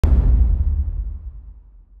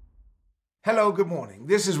Hello, good morning.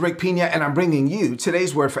 This is Rick Pina, and I'm bringing you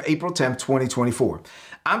today's word for April 10th, 2024.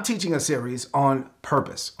 I'm teaching a series on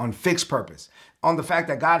purpose, on fixed purpose, on the fact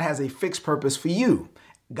that God has a fixed purpose for you.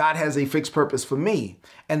 God has a fixed purpose for me,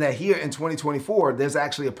 and that here in 2024, there's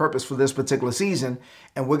actually a purpose for this particular season,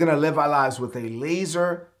 and we're going to live our lives with a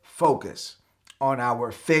laser focus on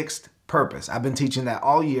our fixed purpose. I've been teaching that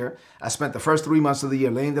all year. I spent the first 3 months of the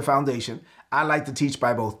year laying the foundation. I like to teach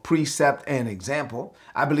by both precept and example.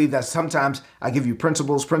 I believe that sometimes I give you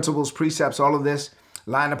principles, precepts, all of this,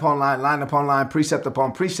 line upon line, precept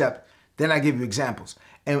upon precept. Then I give you examples.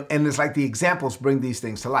 And it's like the examples bring these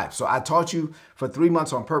things to life. So I taught you for 3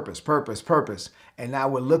 months on purpose. And now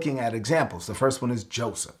we're looking at examples. The first one is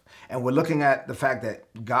Joseph. And we're looking at the fact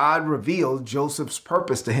that God revealed Joseph's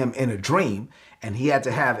purpose to him in a dream, and he had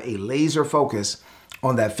to have a laser focus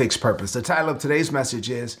on that fixed purpose. The title of today's message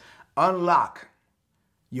is Unlock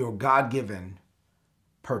Your God-Given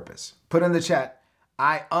Purpose. Put in the chat,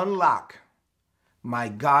 I unlock my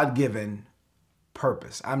God-given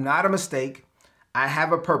purpose. I'm not a mistake. I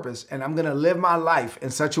have a purpose, and I'm going to live my life in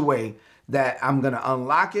such a way that I'm going to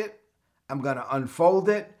unlock it, I'm going to unfold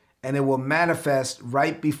it, and it will manifest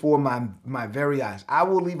right before my very eyes. I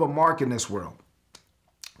will leave a mark in this world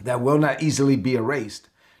that will not easily be erased,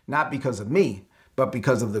 not because of me, but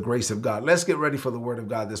because of the grace of God. Let's get ready for the word of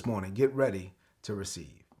God this morning. Get ready to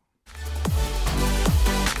receive.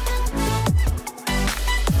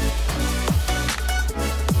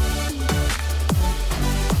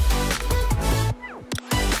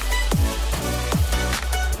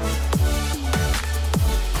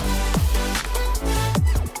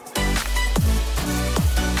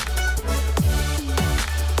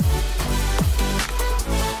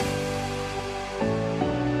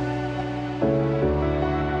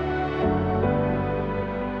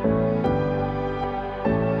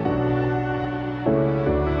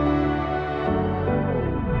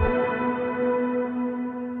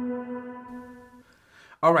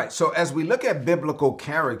 All right, so as we look at biblical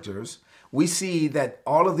characters, we see that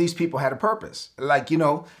all of these people had a purpose. Like,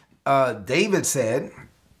 David said,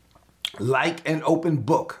 like an open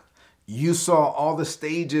book, you saw all the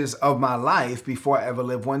stages of my life before I ever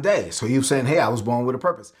lived one day. So he was saying, hey, I was born with a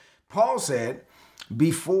purpose. Paul said,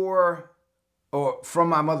 before or from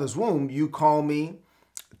my mother's womb, you called me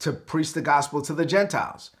to preach the gospel to the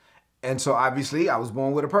Gentiles. And so obviously I was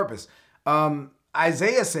born with a purpose.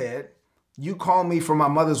 Isaiah said, you call me from my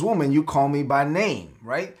mother's womb and you call me by name,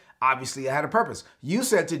 right? Obviously, I had a purpose. You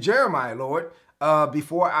said to Jeremiah, Lord,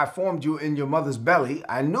 before I formed you in your mother's belly,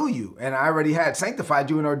 I knew you and I already had sanctified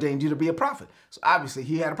you and ordained you to be a prophet. So obviously,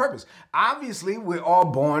 he had a purpose. Obviously, we're all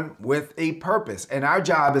born with a purpose, and our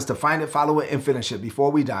job is to find it, follow it, and finish it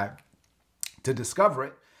before we die, to discover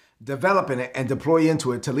it, develop in it, and deploy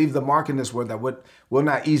into it to leave the mark in this world that will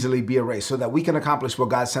not easily be erased so that we can accomplish what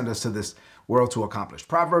God sent us to this world to accomplish.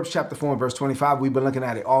 Proverbs chapter 4 and verse 25, we've been looking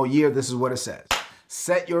at it all year. This is what it says.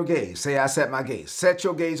 Set your gaze. Say, I set my gaze. Set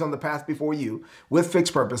your gaze on the path before you with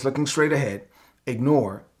fixed purpose, looking straight ahead.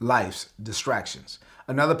 Ignore life's distractions.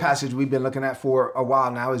 Another passage we've been looking at for a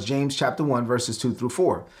while now is James chapter 1, verses 2 through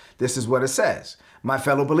 4. This is what it says. My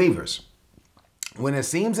fellow believers, when it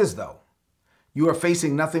seems as though you are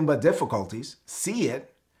facing nothing but difficulties, see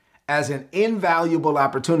it as an invaluable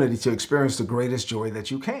opportunity to experience the greatest joy that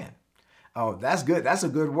you can. Oh, that's good. That's a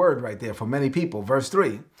good word right there for many people. Verse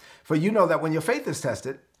 3, for you know that when your faith is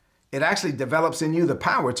tested, it actually develops in you the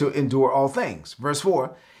power to endure all things. Verse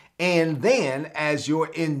 4, and then as your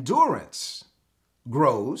endurance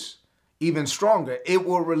grows even stronger, it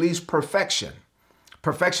will release perfection.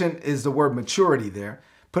 Perfection is the word maturity there.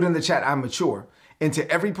 Put in the chat, I'm mature. Into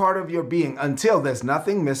every part of your being until there's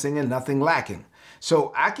nothing missing and nothing lacking.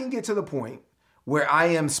 So I can get to the point where I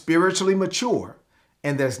am spiritually mature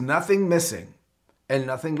and there's nothing missing and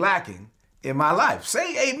nothing lacking in my life.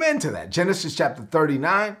 Say amen to that. Genesis chapter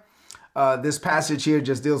 39. This passage here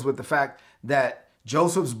just deals with the fact that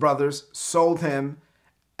Joseph's brothers sold him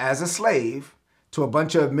as a slave to a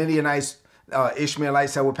bunch of Midianites,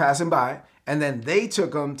 Ishmaelites that were passing by. And then they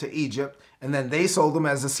took him to Egypt. And then they sold him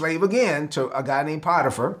as a slave again to a guy named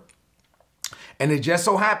Potiphar. And it just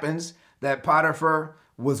so happens that Potiphar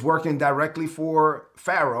was working directly for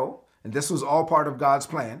Pharaoh. And this was all part of God's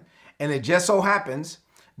plan. And it just so happens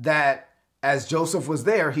that as Joseph was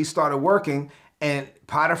there, he started working. And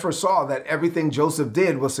Potiphar saw that everything Joseph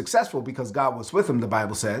did was successful because God was with him, the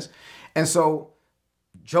Bible says. And so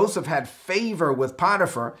Joseph had favor with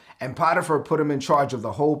Potiphar, and Potiphar put him in charge of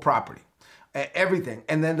the whole property. everything.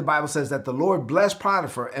 And then the Bible says that the Lord blessed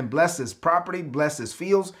Potiphar and blessed his property, blessed his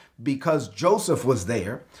fields, because Joseph was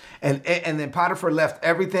there. And then Potiphar left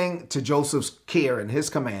everything to Joseph's care and his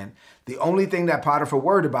command. The only thing that Potiphar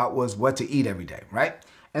worried about was what to eat every day, right?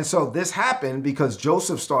 And so this happened because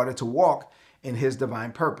Joseph started to walk in his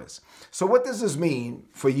divine purpose. So what does this mean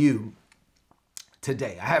for you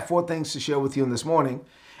today? I have 4 things to share with you this morning.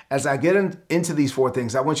 As I get into these 4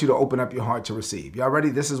 things, I want you to open up your heart to receive. Y'all ready?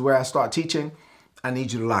 This is where I start teaching. I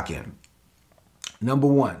need you to lock in. Number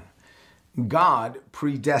 1, God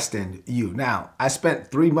predestined you. Now, I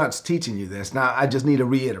spent 3 months teaching you this. Now, I just need to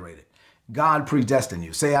reiterate it. God predestined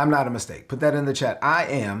you. Say, I'm not a mistake. Put that in the chat. I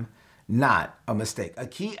am not a mistake. A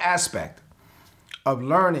key aspect of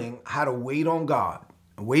learning how to wait on God,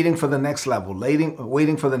 waiting for the next level,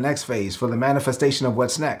 waiting for the next phase, for the manifestation of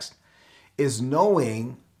what's next, is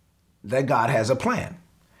knowing that God has a plan.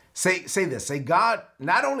 Say this. Say, God,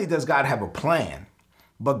 not only does God have a plan,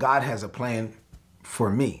 but God has a plan for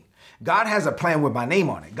me. God has a plan with my name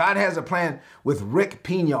on it. God has a plan with Rick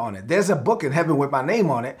Pina on it. There's a book in heaven with my name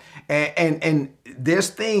on it. And there's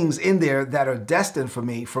things in there that are destined for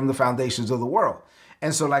me from the foundations of the world.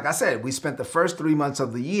 And so, like I said, we spent the first 3 months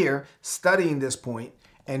of the year studying this point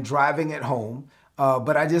and driving it home.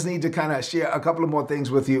 But I just need to kind of share a couple of more things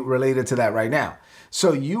with you related to that right now.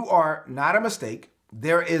 So you are not a mistake.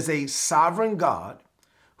 There is a sovereign God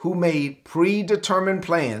who made predetermined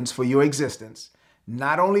plans for your existence.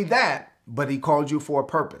 Not only that, but he called you for a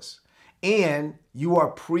purpose. And you are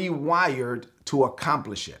pre-wired to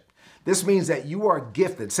accomplish it. This means that you are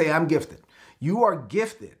gifted. Say, I'm gifted. You are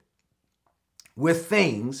gifted with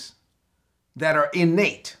things that are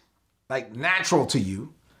innate, like natural to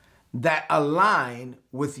you, that align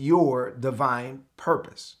with your divine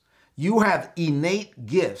purpose. You have innate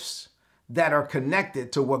gifts that are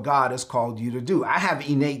connected to what God has called you to do. I have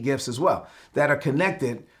innate gifts as well that are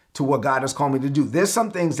connected to what God has called me to do. There's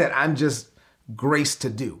some things that I'm just graced to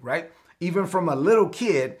do, right? Even from a little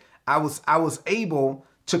kid, I was able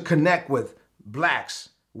to connect with blacks,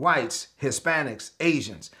 whites, Hispanics,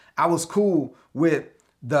 Asians. I was cool with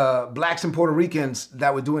the blacks and Puerto Ricans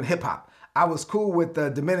that were doing hip hop. I was cool with the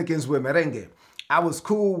Dominicans with merengue. I was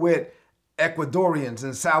cool with Ecuadorians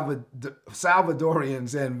and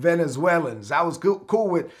Salvadorians and Venezuelans. I was cool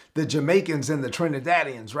with the Jamaicans and the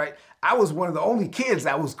Trinidadians, right? I was one of the only kids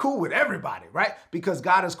that was cool with everybody, right? Because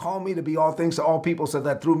God has called me to be all things to all people so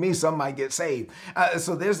that through me, some might get saved.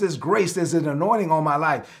 So there's this grace, there's an anointing on my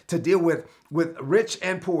life to deal with rich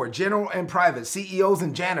and poor, general and private, CEOs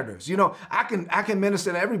and janitors. You know, I can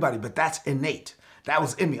minister to everybody, but that's innate. That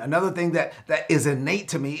was in me. Another thing that is innate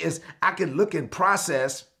to me is I can look and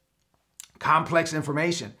process complex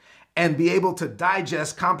information and be able to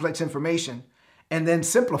digest complex information and then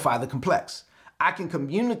simplify the complex. I can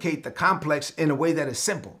communicate the complex in a way that is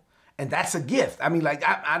simple. And that's a gift. I mean, like,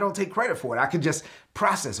 I don't take credit for it. I can just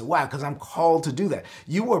process it. Why? Because I'm called to do that.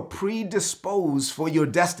 You were predisposed for your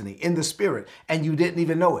destiny in the spirit, and you didn't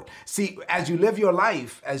even know it. See, as you live your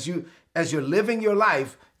life, as you're living your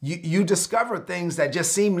life, you discover things that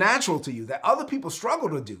just seem natural to you that other people struggle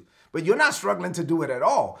to do. But you're not struggling to do it at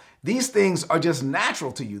all. These things are just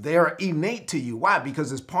natural to you. They are innate to you. Why?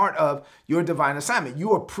 Because it's part of your divine assignment.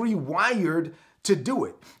 You are pre-wired to do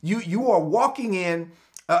it. You are walking in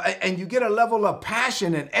and you get a level of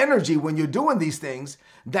passion and energy when you're doing these things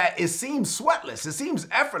that it seems sweatless. It seems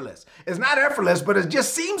effortless. It's not effortless, but it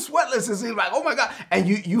just seems sweatless. It seems like, oh my God. And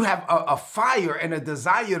you have a fire and a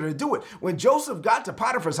desire to do it. When Joseph got to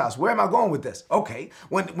Potiphar's house, where am I going with this? Okay.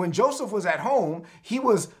 When Joseph was at home, he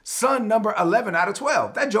was son number 11 out of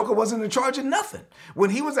 12. That joker wasn't in charge of nothing.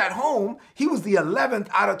 When he was at home, he was the 11th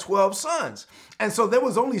out of 12 sons. And so there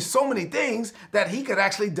was only so many things that he could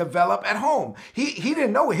actually develop at home. He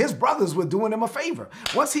didn't know his brothers were doing him a favor.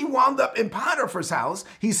 Once he wound up in Potiphar's house,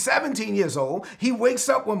 he's 17 years old. He wakes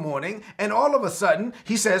up one morning and all of a sudden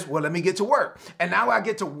he says, well, let me get to work. And now I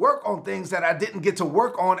get to work on things that I didn't get to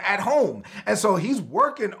work on at home. And so he's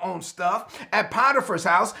working on stuff at Potiphar's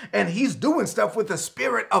house and he's doing stuff with a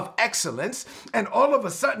spirit of excellence. And all of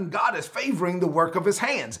a sudden God is favoring the work of his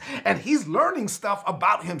hands. And he's learning stuff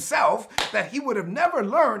about himself that he would have never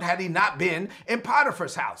learned had he not been in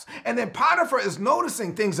Potiphar's house. And then Potiphar is noticing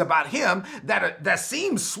noticing things about him that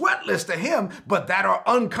seem sweatless to him, but that are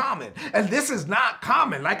uncommon. And this is not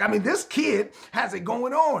common. This kid has it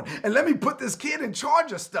going on. And let me put this kid in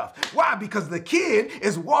charge of stuff. Why? Because the kid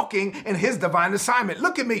is walking in his divine assignment.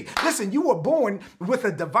 Look at me. Listen, you were born with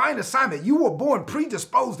a divine assignment. You were born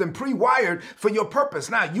predisposed and pre-wired for your purpose.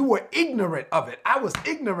 Now, you were ignorant of it. I was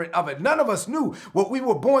ignorant of it. None of us knew what we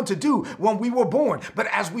were born to do when we were born. But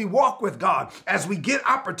as we walk with God, as we get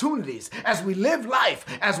opportunities, as we live life,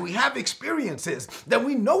 as we have experiences, then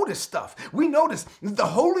we notice stuff. We notice the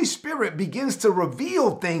Holy Spirit begins to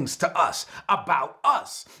reveal things to us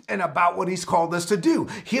and about what he's called us to do.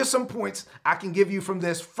 Here's some points I can give you from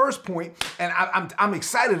this first point, and I'm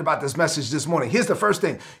excited about this message this morning. Here's the first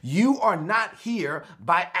thing. You are not here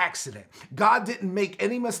by accident. God didn't make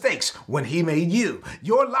any mistakes when he made you.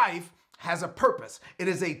 Your life has a purpose. It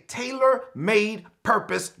is a tailor-made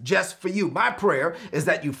purpose just for you. My prayer is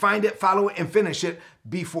that you find it, follow it, and finish it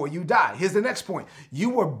before you die. Here's the next point.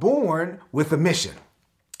 You were born with a mission.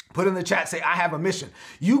 Put in the chat, say, I have a mission.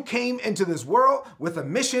 You came into this world with a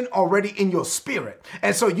mission already in your spirit.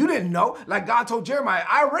 And so you didn't know, like God told Jeremiah,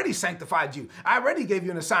 I already sanctified you. I already gave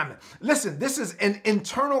you an assignment. Listen, this is an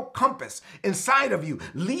internal compass inside of you,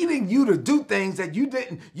 leading you to do things that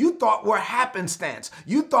you thought were happenstance.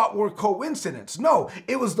 You thought were coincidence. No,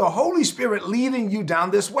 it was the Holy Spirit leading you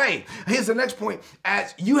down this way. Here's the next point.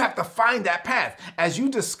 As you have to find that path, as you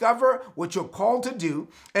discover what you're called to do,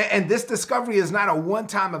 and this discovery is not a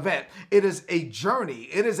one-time event. It is a journey.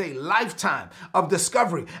 It is a lifetime of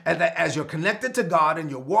discovery. And that as you're connected to God and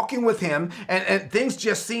you're walking with him and things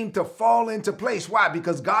just seem to fall into place. Why?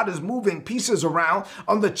 Because God is moving pieces around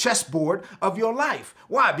on the chessboard of your life.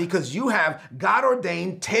 Why? Because you have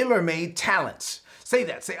God-ordained, tailor-made talents. Say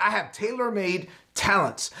that. Say, I have tailor-made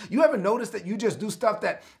talents. You ever notice that you just do stuff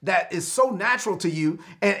that is so natural to you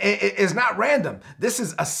and it is not random? This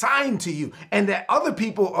is assigned to you, and that other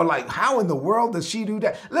people are like, how in the world does she do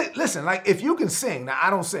that? Listen, like if you can sing, now I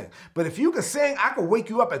don't sing, but if you can sing, I could wake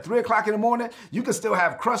you up at 3 o'clock in the morning. You can still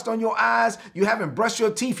have crust on your eyes. You haven't brushed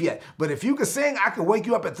your teeth yet. But if you can sing, I could wake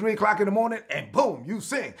you up at 3 o'clock in the morning and boom, you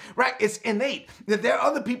sing, right? It's innate. That there are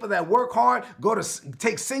other people that work hard, go to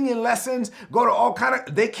take singing lessons, go to all kind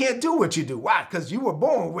of, they can't do what you do. Why? Because you were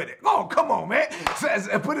born with it. Oh, come on, man.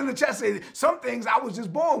 Put in the chat, say, some things I was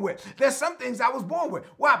just born with. There's some things I was born with.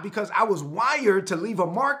 Why? Because I was wired to leave a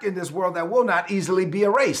mark in this world that will not easily be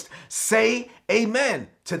erased. Say amen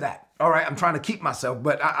to that. All right, I'm trying to keep myself,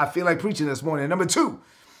 but I feel like preaching this morning. Number 2,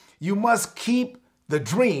 you must keep the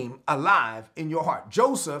dream alive in your heart.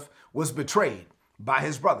 Joseph was betrayed by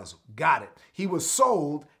his brothers. Got it. He was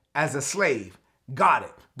sold as a slave. Got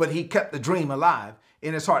it. But he kept the dream alive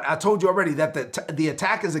in his heart. I told you already that the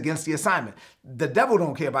attack is against the assignment. The devil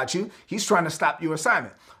don't care about you. He's trying to stop your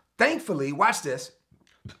assignment. Thankfully, watch this.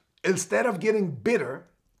 Instead of getting bitter,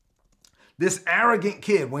 this arrogant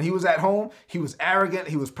kid, when he was at home, he was arrogant.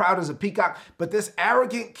 He was proud as a peacock. But this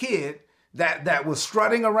arrogant kid that was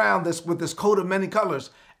strutting around with this coat of many colors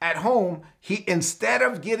at home, instead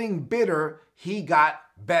of getting bitter, he got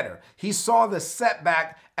better. He saw the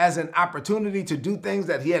setback as an opportunity to do things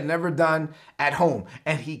that he had never done at home,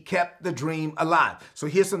 and he kept the dream alive. So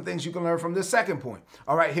here's some things you can learn from this second point.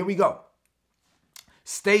 All right, here we go.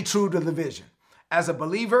 Stay true to the vision. As a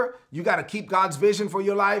believer, you got to keep God's vision for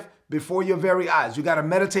your life before your very eyes. You got to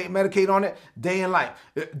medicate on it day and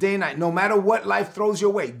night. No matter what life throws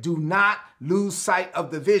your way, do not lose sight of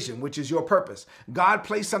the vision, which is your purpose. God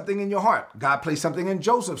placed something in your heart. God placed something in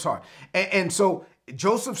Joseph's heart. And so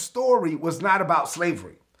Joseph's story was not about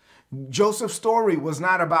slavery. Joseph's story was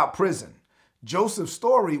not about prison. Joseph's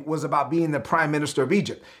story was about being the prime minister of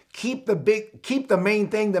Egypt. Keep the main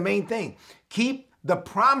thing the main thing. Keep the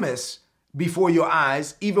promise before your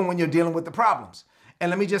eyes, even when you're dealing with the problems. And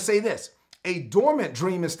let me just say this, a dormant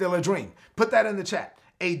dream is still a dream. Put that in the chat.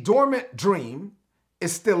 A dormant dream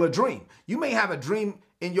is still a dream. You may have a dream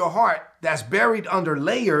in your heart that's buried under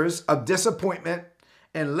layers of disappointment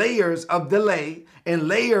and layers of delay and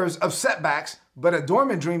layers of setbacks, but a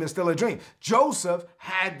dormant dream is still a dream. Joseph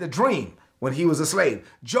had the dream when he was a slave.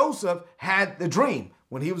 Joseph had the dream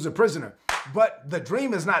when he was a prisoner. But the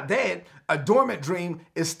dream is not dead. A dormant dream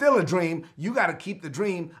is still a dream. You got to keep the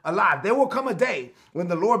dream alive. There will come a day when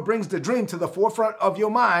the Lord brings the dream to the forefront of your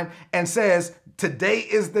mind and says, today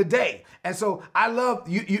is the day. And so I love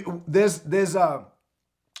you. There's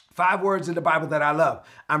 5 words in the Bible that I love.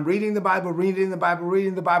 I'm reading the Bible,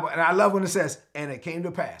 and I love when it says, and it came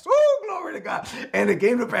to pass. Oh, glory Glory to God. And it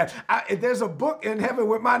came to pass. There's a book in heaven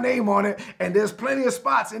with my name on it, and there's plenty of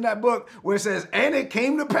spots in that book where it says, and it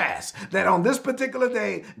came to pass that on this particular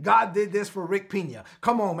day, God did this for Rick Pina.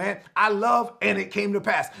 Come on, man. I love, and it came to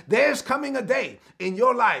pass. There's coming a day in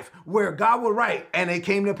your life where God will write, and it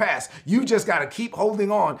came to pass. You just got to keep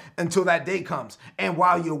holding on until that day comes. And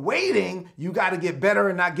while you're waiting, you got to get better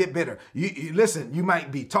and not get bitter. Listen, you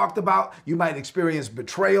might be talked about. You might experience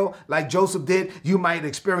betrayal like Joseph did. You might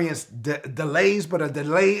experience delays, but a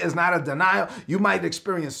delay is not a denial. You might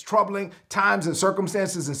experience troubling times and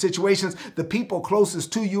circumstances and situations. The people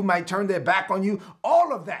closest to you might turn their back on you.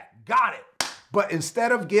 All of that. Got it. But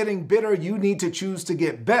instead of getting bitter, you need to choose to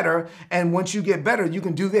get better. And once you get better, you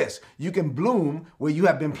can do this. You can bloom where you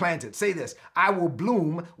have been planted. Say this: I will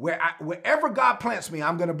bloom wherever God plants me,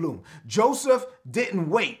 I'm going to bloom. Joseph didn't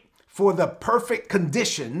wait for the perfect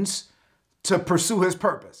conditions to pursue his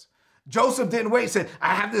purpose. Joseph didn't wait, said,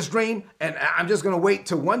 I have this dream and I'm just going to wait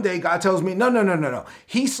till one day God tells me, no.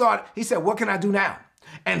 He said, what can I do now?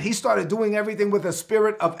 And he started doing everything with a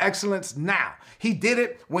spirit of excellence now. He did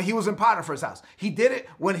it when he was in Potiphar's house. He did it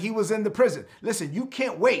when he was in the prison. Listen, you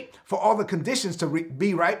can't wait for all the conditions to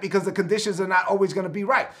be right, because the conditions are not always going to be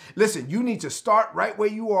right. Listen, you need to start right where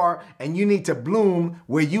you are, and you need to bloom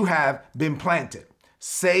where you have been planted.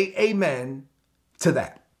 Say amen to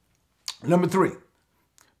that. Number 3,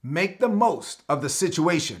 make the most of the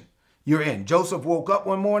situation you're in. Joseph woke up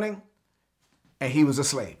one morning and he was a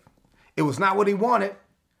slave. It was not what he wanted.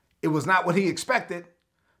 It was not what he expected.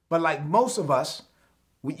 But like most of us,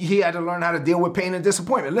 he had to learn how to deal with pain and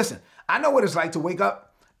disappointment. Listen, I know what it's like to wake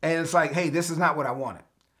up and it's like, hey, this is not what I wanted.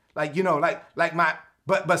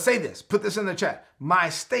 But say this, put this in the chat. My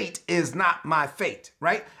state is not my fate,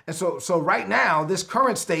 right? And so right now, this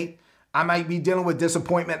current state, I might be dealing with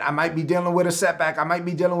disappointment. I might be dealing with a setback. I might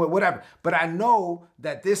be dealing with whatever. But I know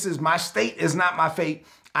that this is my state is not my fate.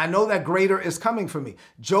 I know that greater is coming for me.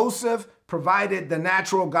 Joseph provided the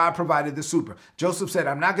natural. God provided the super. Joseph said,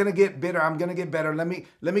 I'm not going to get bitter. I'm going to get better. Let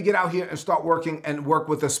me get out here and start working and work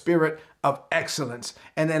with a spirit of excellence.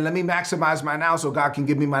 And then let me maximize my now so God can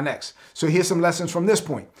give me my next. So here's some lessons from this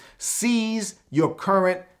point. Seize your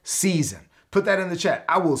current season. Put that in the chat.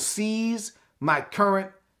 I will seize my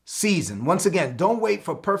current season. Once again, don't wait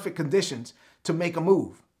for perfect conditions to make a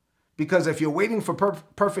move. Because if you're waiting for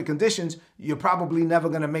perfect conditions, you're probably never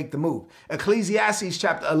going to make the move. Ecclesiastes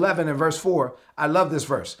chapter 11 and verse 4. I love this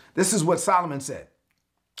verse. This is what Solomon said.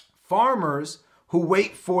 Farmers who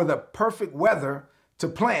wait for the perfect weather to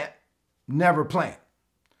plant never plant.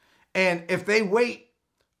 And if they wait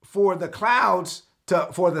for the clouds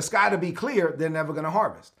for the sky to be clear, they're never going to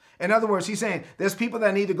harvest. In other words, he's saying there's people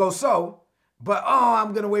that need to go sow, but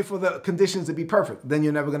I'm going to wait for the conditions to be perfect. Then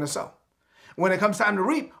you're never going to sow. When it comes time to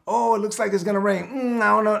reap, it looks like it's going to rain. I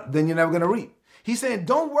don't know. Then you're never going to reap. He's saying,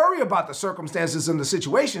 don't worry about the circumstances and the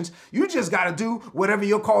situations. You just got to do whatever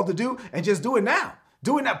you're called to do and just do it now.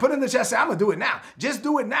 Do it now. Put in the chat, say, I'm going to do it now. Just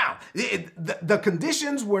do it now. The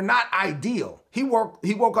conditions were not ideal. He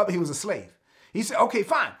woke up, he was a slave. He said, okay,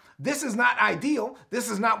 fine. This is not ideal.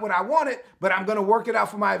 This is not what I wanted, but I'm going to work it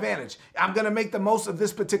out for my advantage. I'm going to make the most of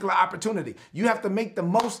this particular opportunity. You have to make the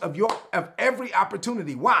most of every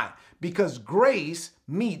opportunity. Why? Because grace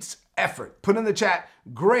meets effort. Put in the chat,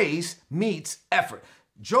 grace meets effort.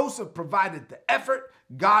 Joseph provided the effort.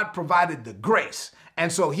 God provided the grace.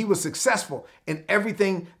 And so he was successful in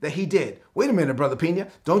everything that he did. Wait a minute, Brother Pina.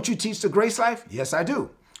 Don't you teach the grace life? Yes, I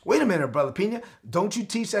do. Wait a minute, Brother Pina. Don't you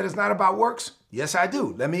teach that it's not about works? Yes, I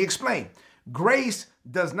do. Let me explain. Grace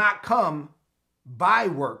does not come by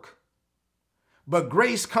work, but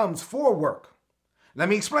grace comes for work. Let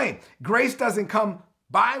me explain. Grace doesn't come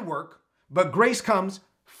by work, but grace comes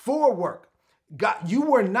for work. God, you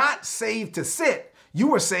were not saved to sit. You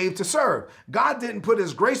were saved to serve. God didn't put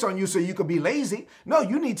his grace on you so you could be lazy. No,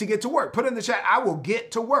 you need to get to work. Put in the chat, I will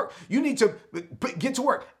get to work. You need to get to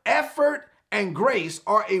work. Effort and grace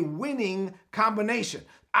are a winning combination.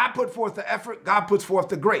 I put forth the effort, God puts forth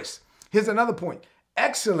the grace. Here's another point.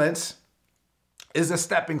 Excellence is a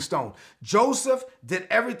stepping stone. Joseph did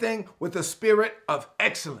everything with a spirit of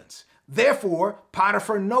excellence. Therefore,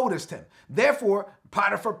 Potiphar noticed him. Therefore,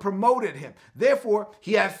 Potiphar promoted him. Therefore,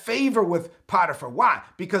 he had favor with Potiphar. Why?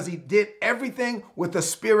 Because he did everything with a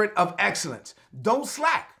spirit of excellence. Don't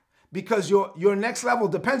slack, because your next level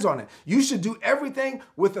depends on it. You should do everything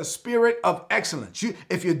with a spirit of excellence.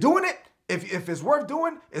 If you're doing it, if it's worth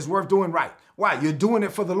doing right. Why? You're doing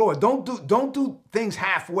it for the Lord. Don't do things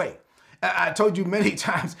halfway. I told you many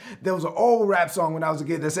times, there was an old rap song when I was a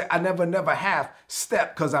kid that said, I never half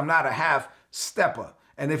step because I'm not a half stepper.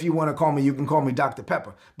 And if you want to call me, you can call me Dr.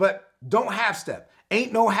 Pepper. But don't half step.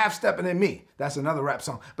 Ain't no half stepping in me. That's another rap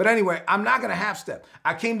song. But anyway, I'm not going to half step.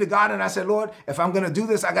 I came to God and I said, Lord, if I'm going to do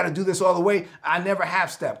this, I got to do this all the way. I never half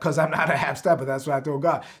step because I'm not a half stepper. That's what I told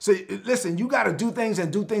God. So listen, you got to do things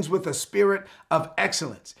and do things with a spirit of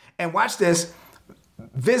excellence. And watch this.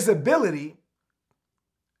 Visibility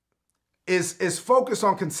is focused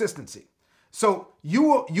on consistency. So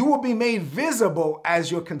you will be made visible as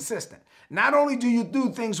you're consistent. Not only do you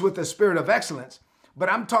do things with a spirit of excellence, but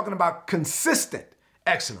I'm talking about consistent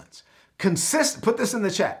excellence. Put this in the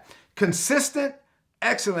chat. Consistent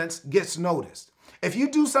excellence gets noticed. If you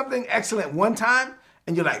do something excellent one time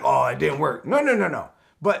and you're like, oh, it didn't work. No.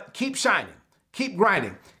 But keep shining, keep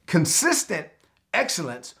grinding. Consistent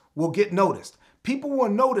excellence will get noticed. People will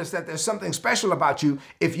notice that there's something special about you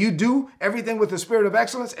if you do everything with the spirit of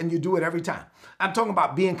excellence and you do it every time. I'm talking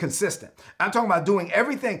about being consistent. I'm talking about doing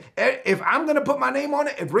everything. If I'm going to put my name on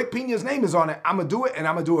it, if Rick Pena's name is on it, I'm going to do it and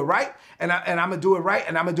I'm going to do it right. And I'm going to do it right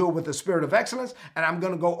and I'm going to do it with the spirit of excellence and I'm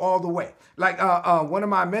going to go all the way. Like one of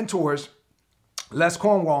my mentors, Les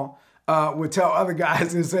Cornwall, would tell other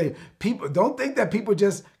guys and say, people don't think that people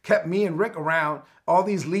just kept me and Rick around. All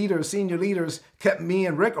these leaders, senior leaders, kept me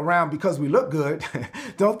and Rick around because we look good.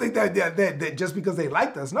 Don't think that just because they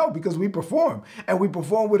liked us. No, because we perform. And we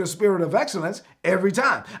perform with a spirit of excellence every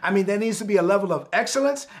time. I mean, there needs to be a level of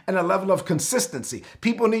excellence and a level of consistency.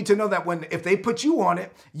 People need to know that if they put you on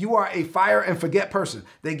it, you are a fire and forget person.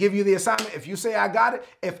 They give you the assignment. If you say, I got it,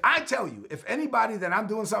 if I tell you, if anybody that I'm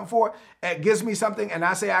doing something for gives me something and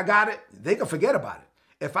I say, I got it, they can forget about it.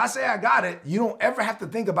 If I say I got it, you don't ever have to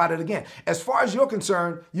think about it again. As far as you're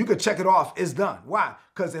concerned, you could check it off. It's done. Why?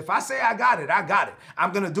 Because if I say I got it, I got it.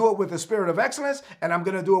 I'm going to do it with the spirit of excellence, and I'm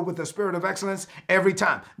going to do it with the spirit of excellence every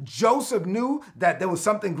time. Joseph knew that there was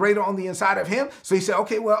something greater on the inside of him. So he said,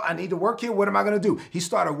 okay, well, I need to work here. What am I going to do? He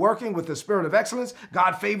started working with the spirit of excellence.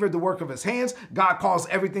 God favored the work of his hands. God caused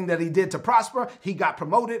everything that he did to prosper. He got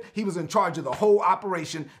promoted. He was in charge of the whole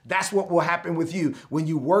operation. That's what will happen with you when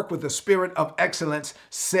you work with the spirit of excellence.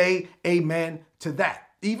 Say amen to that.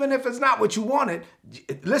 Even if it's not what you wanted,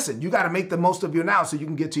 listen, you got to make the most of your now so you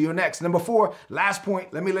can get to your next. Number 4, last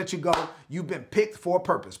point, let me let you go. You've been picked for a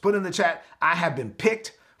purpose. Put in the chat, I have been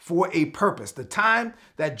picked for a purpose. The time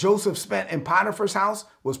that Joseph spent in Potiphar's house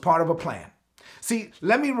was part of a plan. See,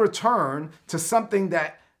 let me return to something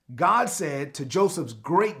that God said to Joseph's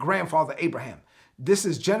great-grandfather Abraham. This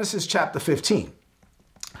is Genesis chapter 15.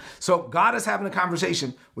 So God is having a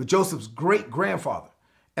conversation with Joseph's great-grandfather.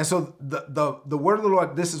 And so the word of the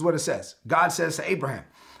Lord, this is what it says. God says to Abraham,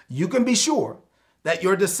 you can be sure that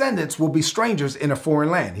your descendants will be strangers in a foreign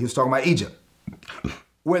land. He was talking about Egypt,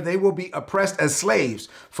 where they will be oppressed as slaves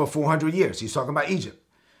for 400 years. He's talking about Egypt.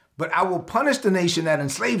 But I will punish the nation that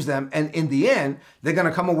enslaves them. And in the end, they're going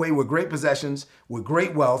to come away with great possessions, with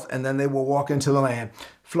great wealth, and then they will walk into the land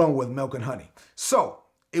flowing with milk and honey. So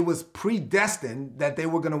it was predestined that they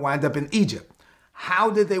were going to wind up in Egypt.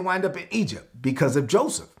 How did they wind up in Egypt? Because of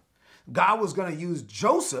Joseph. God was going to use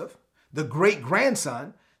Joseph, the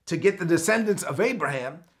great-grandson, to get the descendants of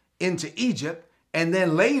Abraham into Egypt. And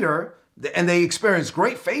then later, and they experienced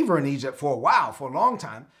great favor in Egypt for a while, for a long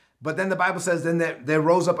time. But then the Bible says then there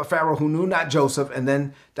rose up a Pharaoh who knew not Joseph, and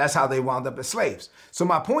then that's how they wound up as slaves. So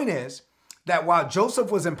my point is that while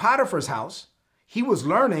Joseph was in Potiphar's house, he was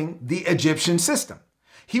learning the Egyptian system.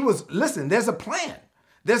 Listen, there's a plan.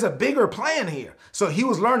 There's a bigger plan here. So he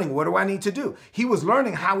was learning, what do I need to do? He was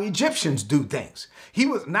learning how Egyptians do things. He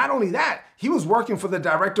was not only that, he was working for the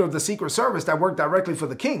director of the Secret Service that worked directly for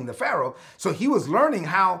the king, the Pharaoh. So he was learning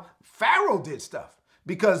how Pharaoh did stuff,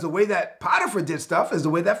 because the way that Potiphar did stuff is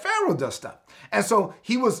the way that Pharaoh does stuff. And so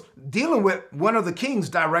he was dealing with one of the king's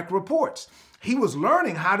direct reports. He was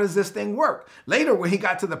learning, how does this thing work? Later, when he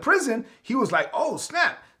got to the prison, he was like, oh,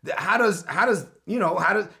 snap. He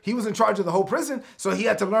was in charge of the whole prison. So he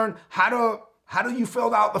had to learn how do you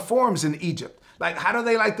fill out the forms in Egypt? Like, how do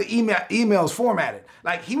they like the emails formatted?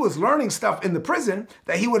 Like, he was learning stuff in the prison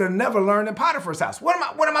that he would have never learned in Potiphar's house. What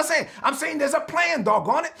am I saying? I'm saying there's a plan,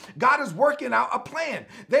 doggone it. God is working out a plan.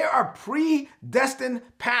 There are predestined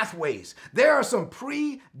pathways. There are some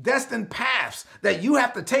predestined paths that you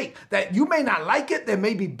have to take that you may not like it. They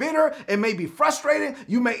may be bitter. It may be frustrating.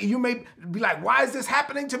 You may be like, why is this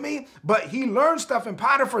happening to me? But he learned stuff in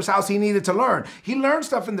Potiphar's house he needed to learn. He learned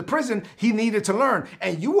stuff in the prison he needed to learn.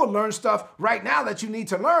 And you will learn stuff right now that you need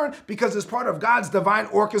to learn because it's part of God's divine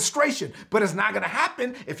orchestration. But it's not going to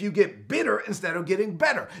happen if you get bitter instead of getting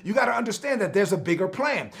better. You got to understand that there's a bigger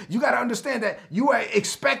plan. You got to understand that you are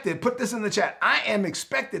expected, put this in the chat, I am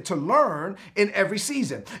expected to learn in every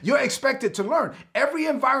season. You're expected to learn. Every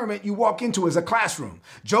environment you walk into is a classroom.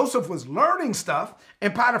 Joseph was learning stuff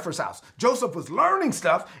in Potiphar's house. Joseph was learning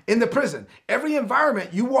stuff in the prison. Every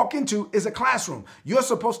environment you walk into is a classroom. You're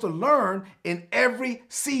supposed to learn in every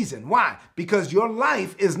season. Why? Because your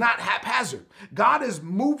life is not haphazard. God is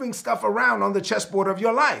moving stuff around on the chessboard of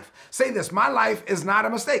your life. Say this, my life is not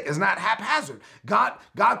a mistake. It's not haphazard. God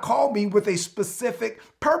called me with a specific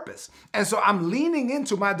purpose. And so I'm leaning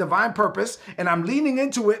into my divine purpose, and I'm leaning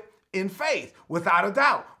into it in faith, without a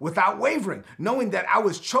doubt, without wavering, knowing that I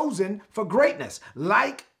was chosen for greatness.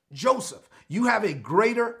 Like Joseph, you have a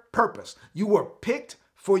greater purpose. You were picked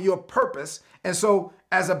for your purpose. And so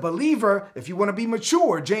as a believer, if you want to be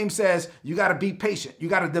mature, James says, you got to be patient. You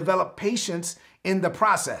got to develop patience in the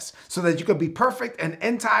process so that you can be perfect and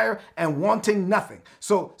entire and wanting nothing.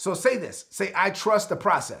 So say this, say, I trust the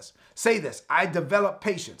process. Say this, I develop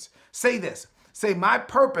patience. Say this, say, my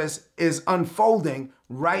purpose is unfolding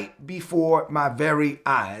right before my very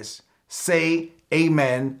eyes. Say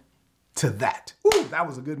amen to that. Ooh, that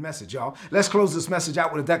was a good message, y'all. Let's close this message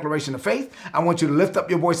out with a declaration of faith. I want you to lift up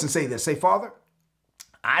your voice and say this. Say, Father,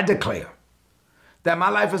 I declare that my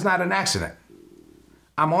life is not an accident.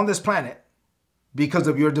 I'm on this planet because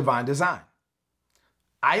of your divine design.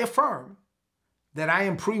 I affirm that I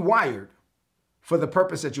am pre-wired for the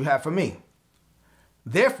purpose that you have for me.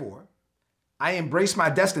 Therefore, I embrace my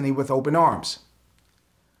destiny with open arms.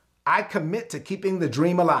 I commit to keeping the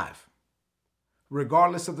dream alive,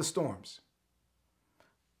 regardless of the storms.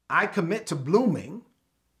 I commit to blooming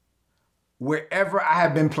wherever I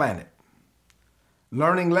have been planted,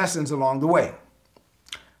 learning lessons along the way.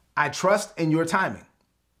 I trust in your timing.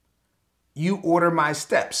 You order my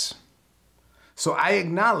steps. So I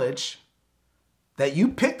acknowledge that you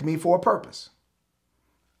picked me for a purpose.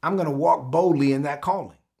 I'm going to walk boldly in that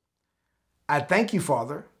calling. I thank you,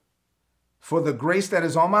 Father, for the grace that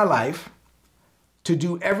is on my life to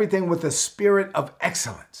do everything with a spirit of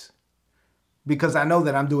excellence, because I know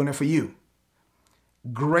that I'm doing it for you.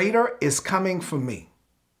 Greater is coming for me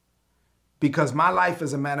because my life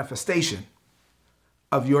is a manifestation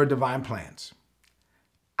of your divine plans.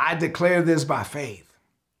 I declare this by faith.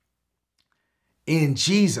 In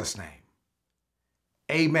Jesus' name,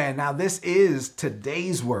 amen. Now, this is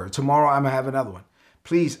today's word. Tomorrow, I'm going to have another one.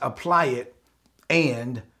 Please apply it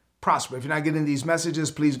and prosper. If you're not getting these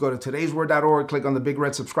messages, please go to todaysword.org, click on the big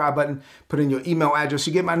red subscribe button, put in your email address.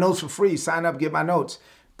 You get my notes for free. Sign up, get my notes.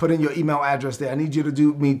 Put in your email address there. I need you to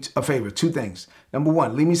do me a favor. Two things. Number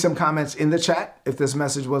one, leave me some comments in the chat if this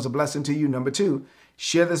message was a blessing to you. Number two,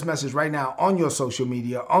 share this message right now on your social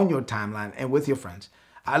media, on your timeline, and with your friends.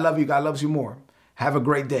 I love you. God loves you more. Have a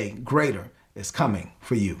great day. Greater is coming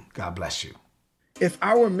for you. God bless you. If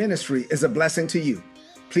our ministry is a blessing to you,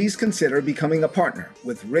 please consider becoming a partner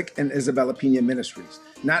with Rick and Isabella Pina Ministries.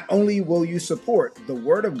 Not only will you support the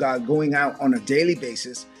Word of God going out on a daily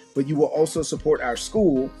basis, but you will also support our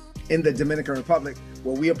school in the Dominican Republic,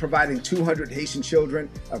 where we are providing 200 Haitian children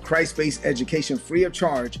a Christ-based education free of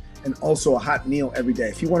charge and also a hot meal every day.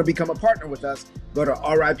 If you want to become a partner with us, go to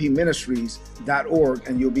ripministries.org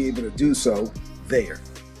and you'll be able to do so there.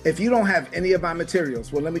 If you don't have any of my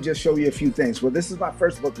materials, well, let me just show you a few things. Well, this is my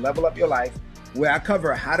first book, Level Up Your Life, where I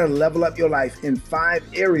cover how to level up your life in 5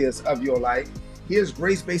 areas of your life. Here's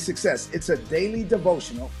Grace-Based Success. It's a daily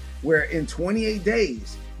devotional where in 28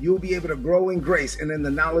 days, you'll be able to grow in grace and in the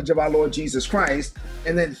knowledge of our Lord Jesus Christ.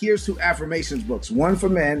 And then here's 2 affirmations books, one for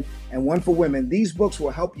men and one for women. These books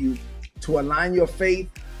will help you to align your faith,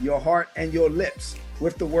 your heart, and your lips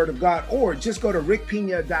with the Word of God. Or just go to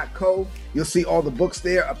rickpina.co. You'll see all the books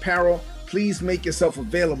there, apparel. Please make yourself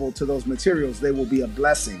available to those materials. They will be a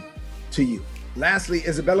blessing to you. Lastly,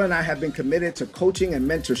 Isabella and I have been committed to coaching and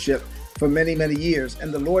mentorship for many, many years.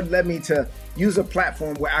 And the Lord led me to use a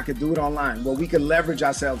platform where I could do it online, where we could leverage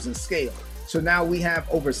ourselves and scale. So now we have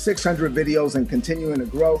over 600 videos and continuing to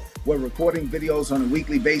grow. We're recording videos on a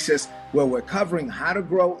weekly basis where we're covering how to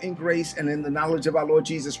grow in grace and in the knowledge of our Lord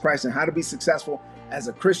Jesus Christ and how to be successful as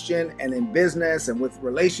a Christian and in business and with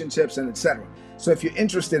relationships and etc. So if you're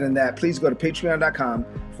interested in that, please go to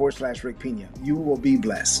patreon.com/Rick Pina. You will be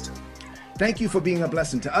blessed. Thank you for being a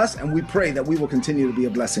blessing to us, and we pray that we will continue to be a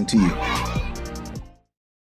blessing to you.